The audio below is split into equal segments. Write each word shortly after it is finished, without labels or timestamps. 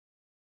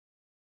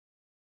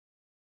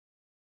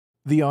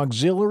The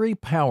Auxiliary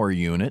Power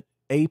Unit,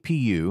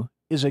 APU,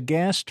 is a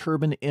gas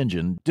turbine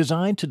engine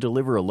designed to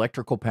deliver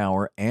electrical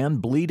power and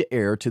bleed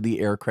air to the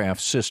aircraft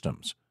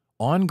systems,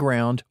 on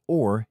ground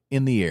or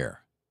in the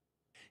air.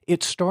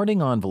 Its starting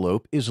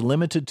envelope is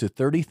limited to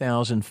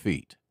 30,000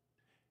 feet.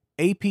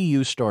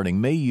 APU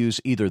starting may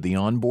use either the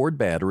onboard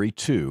battery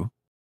 2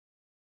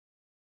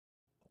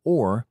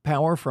 or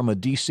power from a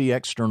DC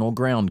external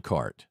ground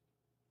cart.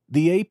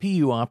 The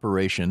APU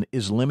operation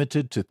is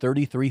limited to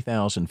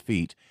 33,000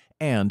 feet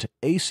and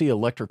AC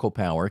electrical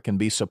power can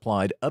be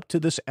supplied up to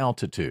this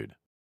altitude.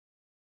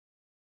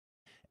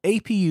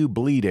 APU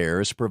bleed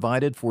air is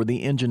provided for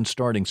the engine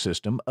starting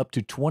system up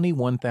to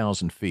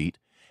 21,000 feet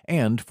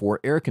and for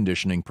air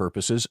conditioning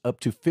purposes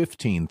up to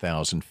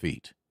 15,000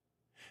 feet.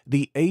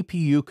 The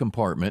APU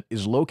compartment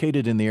is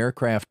located in the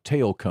aircraft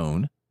tail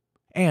cone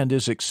and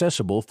is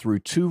accessible through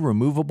 2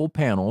 removable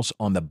panels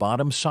on the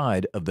bottom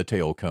side of the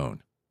tail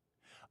cone.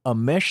 A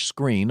mesh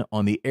screen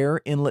on the air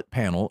inlet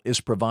panel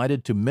is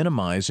provided to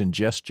minimize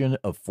ingestion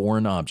of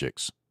foreign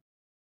objects.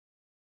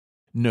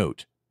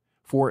 Note: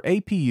 for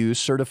APUs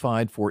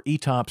certified for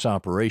ETOPS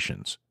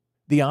operations,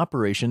 the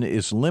operation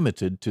is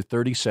limited to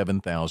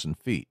 37,000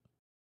 feet.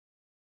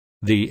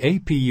 The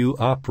APU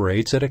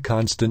operates at a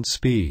constant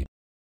speed.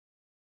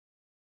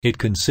 It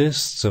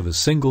consists of a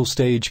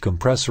single-stage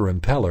compressor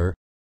impeller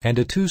and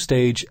a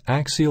 2-stage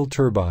axial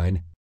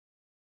turbine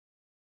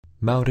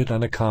mounted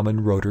on a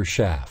common rotor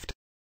shaft.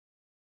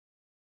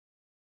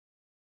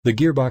 The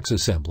gearbox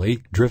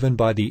assembly, driven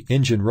by the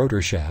engine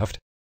rotor shaft,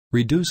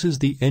 reduces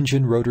the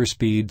engine rotor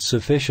speed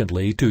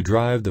sufficiently to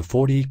drive the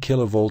 40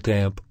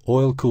 kV-amp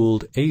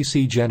oil-cooled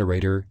AC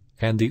generator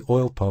and the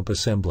oil pump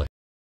assembly.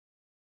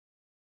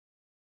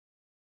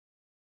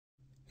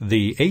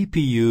 The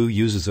APU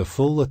uses a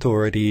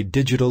full-authority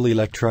digital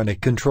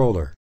electronic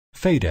controller,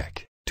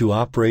 FADEC, to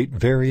operate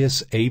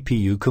various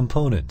APU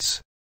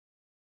components.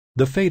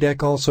 The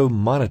FADEC also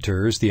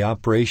monitors the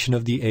operation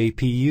of the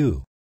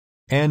APU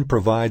and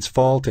provides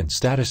fault and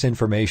status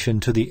information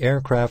to the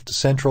Aircraft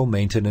Central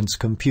Maintenance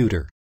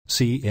Computer,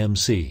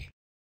 CMC.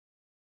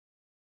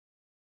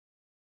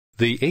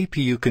 The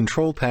APU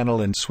control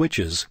panel and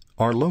switches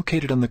are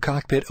located on the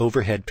cockpit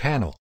overhead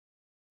panel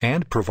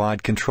and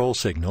provide control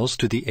signals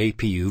to the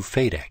APU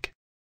FADEC.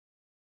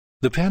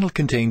 The panel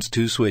contains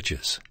 2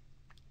 switches,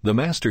 the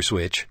master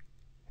switch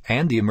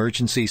and the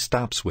emergency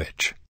stop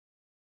switch.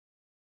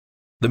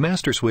 The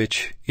master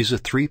switch is a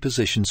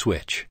 3-position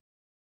switch.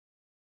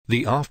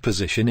 The off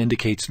position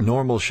indicates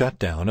normal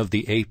shutdown of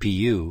the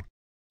APU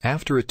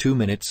after a 2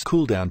 minutes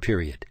cool-down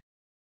period.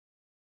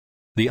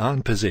 The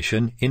on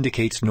position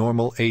indicates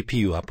normal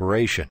APU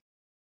operation.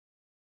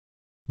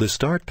 The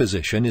start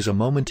position is a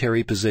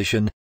momentary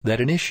position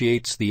that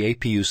initiates the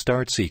APU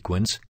start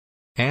sequence,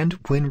 and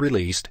when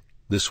released,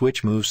 the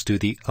switch moves to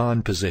the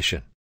on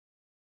position.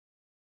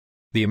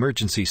 The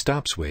emergency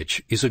stop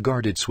switch is a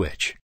guarded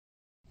switch,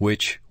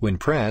 which, when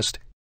pressed,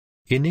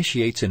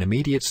 initiates an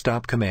immediate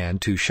stop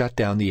command to shut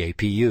down the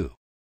APU.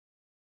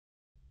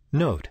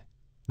 Note: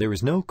 there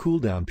is no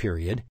cool-down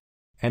period,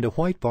 and a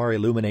white bar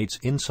illuminates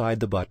inside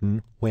the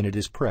button when it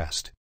is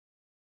pressed.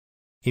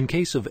 In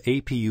case of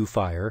APU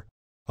fire,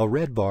 a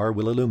red bar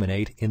will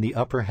illuminate in the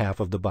upper half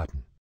of the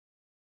button.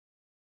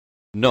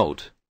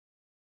 Note: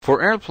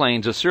 for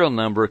airplanes, a serial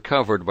number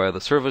covered by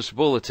the Service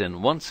Bulletin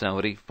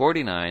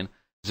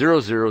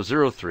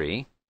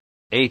 170-49-0003,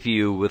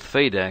 APU with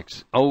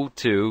FADEC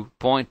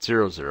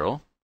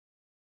 02.00,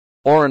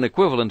 or an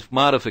equivalent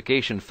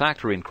modification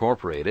factory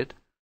incorporated,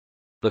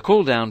 the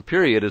cool-down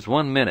period is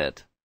 1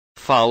 minute,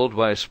 followed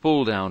by a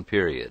spool-down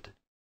period.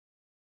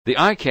 The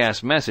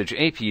ICAS message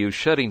APU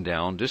shutting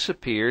down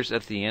disappears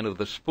at the end of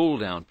the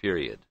spool-down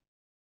period.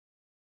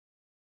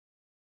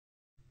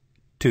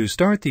 To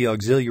start the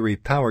auxiliary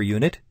power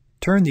unit,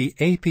 turn the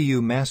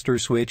APU master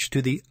switch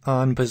to the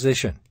on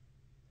position.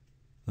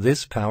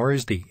 This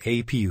powers the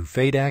APU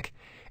FADEC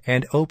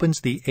and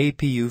opens the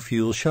APU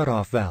fuel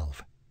shutoff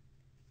valve.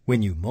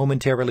 When you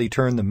momentarily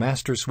turn the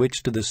master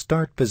switch to the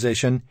start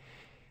position,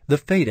 the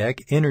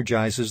FADEC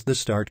energizes the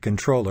start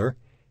controller,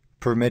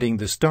 permitting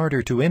the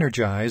starter to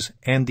energize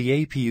and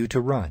the APU to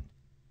run.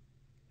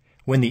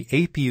 When the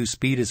APU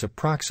speed is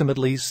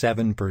approximately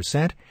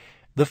 7%,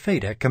 the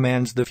FADEC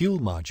commands the fuel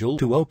module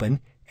to open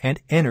and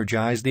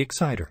energize the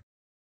exciter.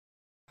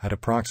 At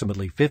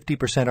approximately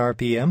 50%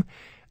 RPM,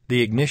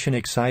 the ignition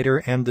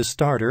exciter and the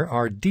starter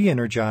are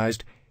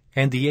de-energized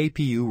and the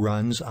APU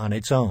runs on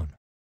its own.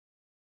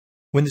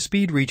 When the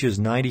speed reaches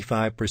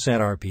 95%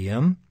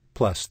 RPM,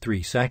 plus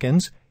 3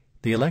 seconds,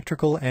 the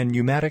electrical and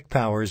pneumatic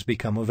powers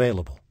become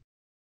available.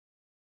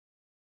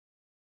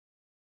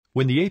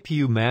 When the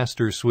APU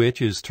master switch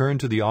is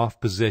turned to the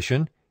off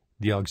position,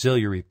 the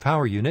auxiliary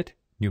power unit,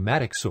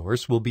 pneumatic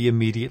source, will be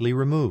immediately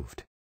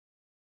removed.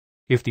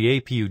 If the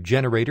APU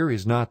generator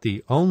is not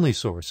the only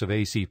source of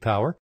AC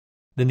power,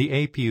 then the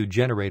APU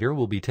generator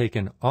will be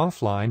taken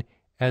offline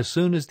as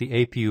soon as the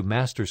APU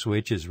master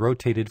switch is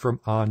rotated from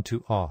on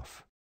to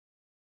off.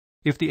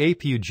 If the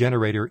APU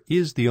generator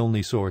is the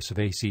only source of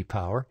AC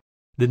power,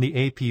 then the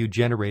APU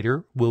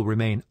generator will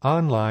remain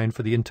online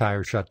for the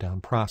entire shutdown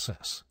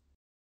process.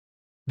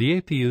 The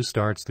APU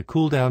starts the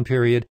cool-down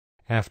period.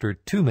 After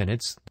 2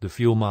 minutes, the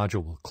fuel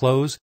module will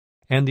close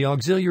and the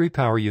auxiliary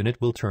power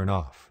unit will turn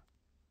off.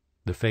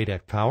 The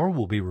FADEC power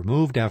will be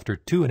removed after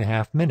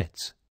 2.5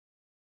 minutes.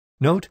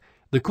 Note,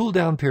 the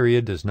cool-down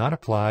period does not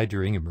apply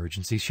during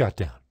emergency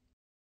shutdown.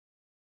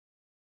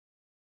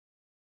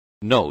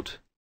 Note: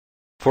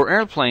 for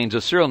airplanes,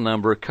 a serial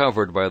number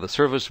covered by the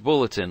Service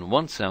Bulletin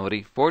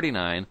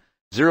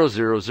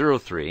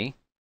 170-49-0003,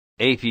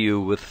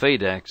 APU with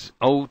FADEX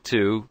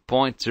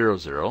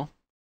 02.00,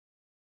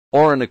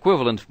 or an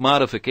equivalent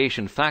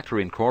modification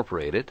factory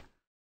incorporated,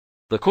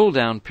 the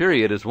cool-down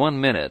period is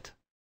 1 minute,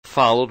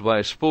 followed by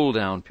a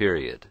spool-down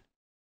period.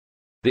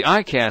 The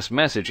ICAS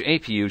message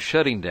APU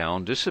shutting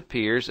down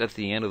disappears at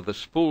the end of the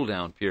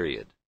spool-down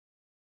period.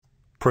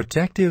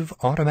 Protective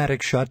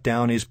automatic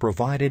shutdown is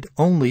provided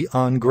only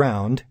on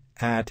ground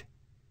at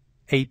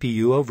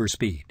APU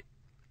overspeed,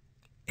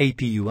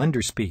 APU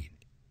underspeed,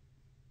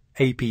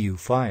 APU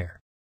fire,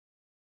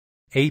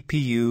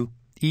 APU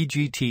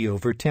EGT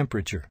over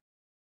temperature,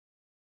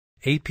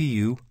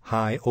 APU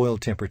high oil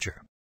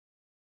temperature,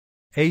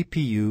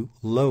 APU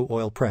low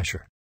oil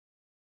pressure,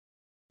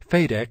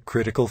 FADEC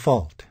critical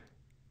fault,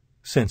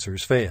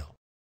 sensors fail.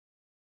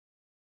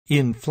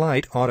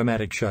 In-flight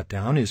automatic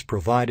shutdown is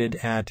provided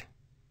at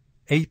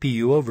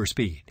APU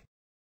overspeed,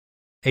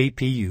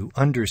 APU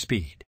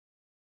underspeed,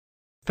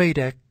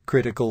 FADEC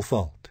critical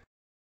fault.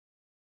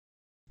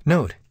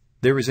 Note,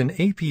 there is an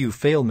APU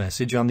fail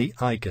message on the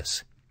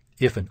ICAS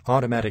if an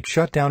automatic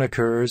shutdown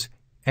occurs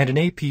and an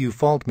APU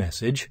fault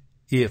message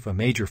if a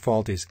major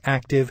fault is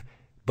active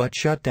but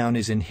shutdown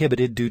is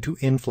inhibited due to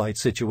in-flight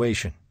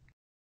situation.